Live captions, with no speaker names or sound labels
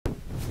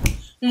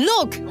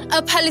Look,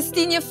 a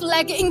Palestinian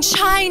flag in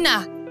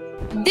China.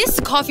 This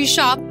coffee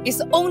shop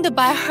is owned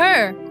by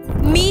her.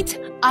 Meet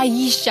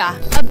Aisha,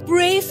 a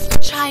brave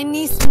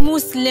Chinese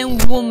Muslim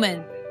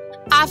woman.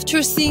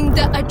 After seeing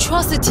the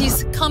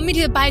atrocities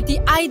committed by the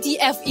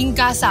IDF in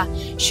Gaza,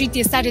 she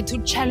decided to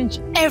challenge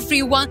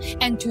everyone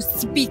and to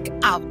speak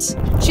out.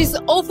 She's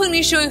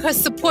openly showing her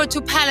support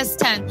to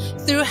Palestine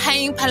through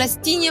hanging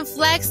Palestinian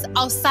flags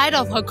outside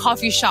of her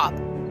coffee shop.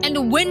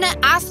 And when I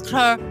asked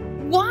her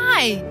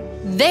why,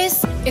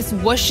 this is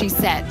what she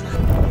said.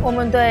 我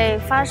们对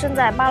发生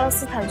在巴勒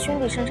斯坦兄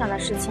弟身上的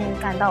事情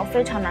感到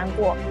非常难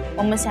过，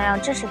我们想要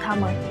支持他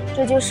们，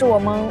这就是我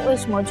们为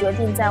什么决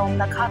定在我们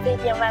的咖啡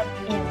店外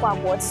面挂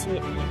国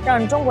旗，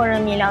让中国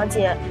人民了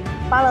解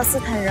巴勒斯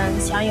坦人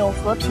享有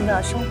和平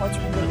的生活权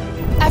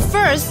利。At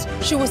first,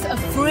 she was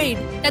afraid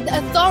that the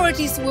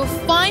authorities will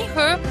find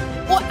her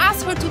or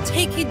ask her to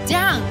take it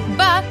down,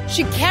 but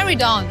she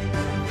carried on.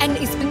 And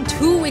it's been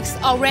 2 weeks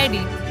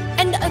already,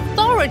 and the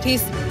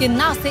authorities did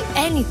not say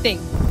anything.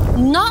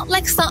 Not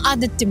like some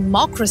other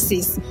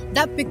democracies,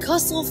 that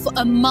because of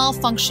a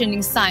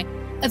malfunctioning sign,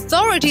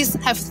 authorities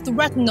have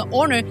threatened the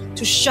owner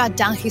to shut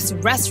down his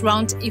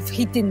restaurant if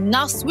he did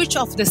not switch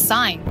off the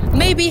sign.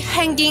 Maybe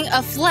hanging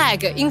a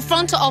flag in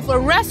front of a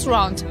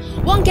restaurant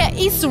won't get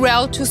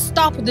Israel to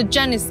stop the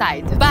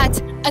genocide.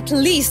 But at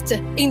least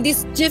in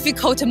these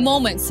difficult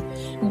moments,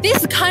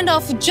 this kind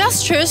of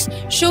gestures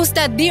shows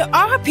that there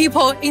are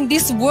people in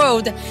this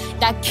world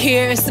that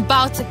cares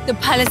about the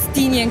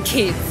Palestinian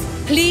kids.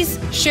 Please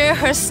share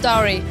her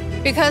story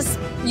because,